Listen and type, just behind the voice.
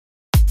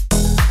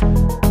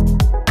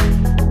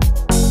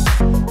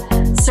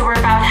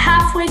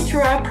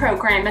our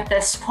program at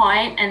this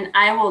point, and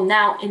I will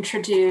now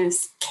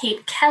introduce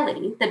Kate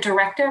Kelly, the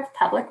Director of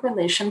Public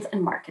Relations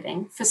and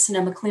Marketing for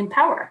Sonoma Clean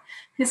Power,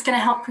 who's going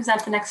to help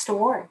present the next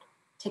award.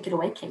 Take it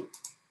away, Kate.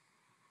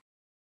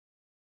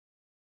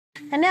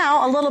 And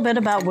now a little bit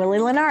about Willy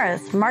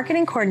Linares,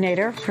 Marketing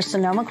Coordinator for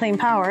Sonoma Clean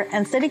Power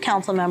and City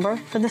Council Member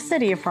for the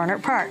City of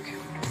Rohnert Park.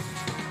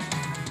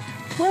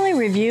 Willy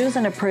reviews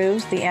and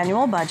approves the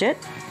annual budget,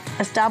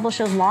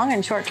 establishes long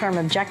and short-term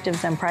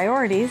objectives and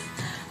priorities,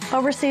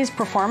 oversees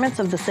performance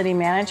of the city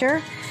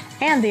manager,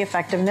 and the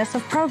effectiveness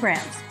of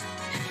programs.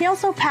 He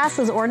also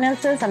passes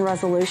ordinances and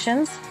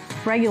resolutions,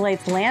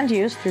 regulates land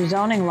use through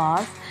zoning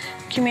laws,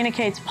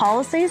 communicates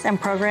policies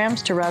and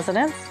programs to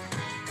residents,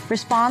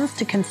 responds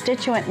to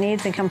constituent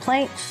needs and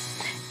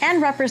complaints,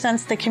 and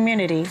represents the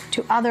community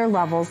to other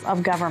levels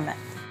of government.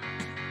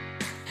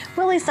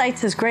 Willy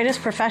cites his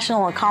greatest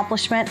professional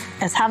accomplishment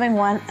as having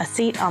won a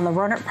seat on the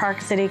Rohnert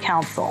Park City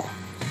Council.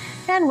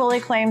 And Willy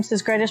claims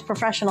his greatest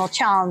professional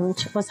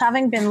challenge was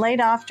having been laid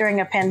off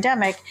during a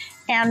pandemic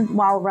and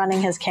while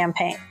running his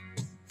campaign.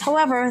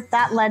 However,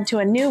 that led to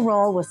a new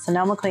role with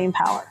Sonoma Clean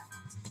Power.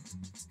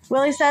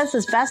 Willy says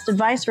his best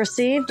advice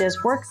received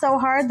is work so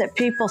hard that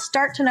people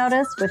start to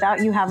notice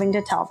without you having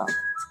to tell them.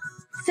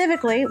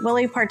 Civically,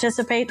 Willy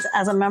participates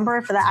as a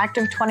member for the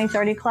Active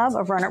 2030 Club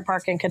of Rohnert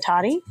Park and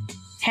Cotati,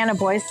 Hannah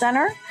Boys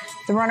Center,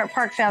 the Rohnert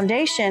Park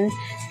Foundation,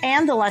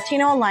 and the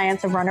Latino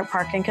Alliance of Rohnert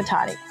Park and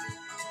Cotati.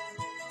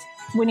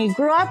 When he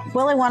grew up,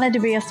 Willy wanted to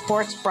be a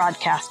sports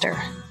broadcaster.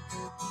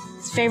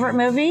 His favorite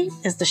movie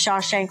is The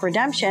Shawshank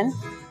Redemption,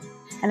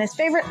 and his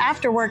favorite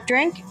after-work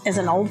drink is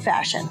an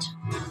old-fashioned.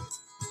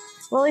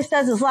 Willy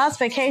says his last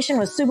vacation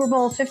was Super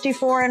Bowl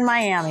 54 in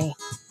Miami.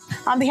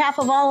 On behalf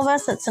of all of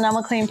us at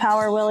Sonoma Clean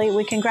Power, Willy,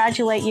 we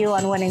congratulate you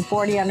on winning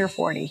 40 under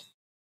 40.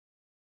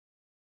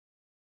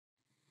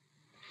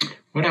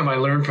 What have I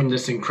learned from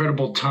this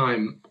incredible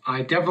time?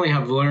 I definitely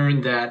have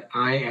learned that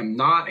I am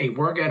not a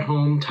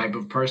work-at-home type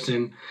of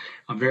person.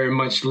 I very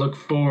much look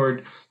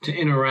forward to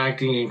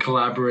interacting and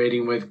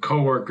collaborating with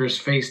coworkers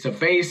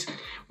face-to-face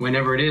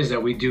whenever it is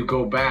that we do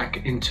go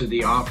back into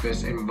the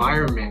office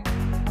environment.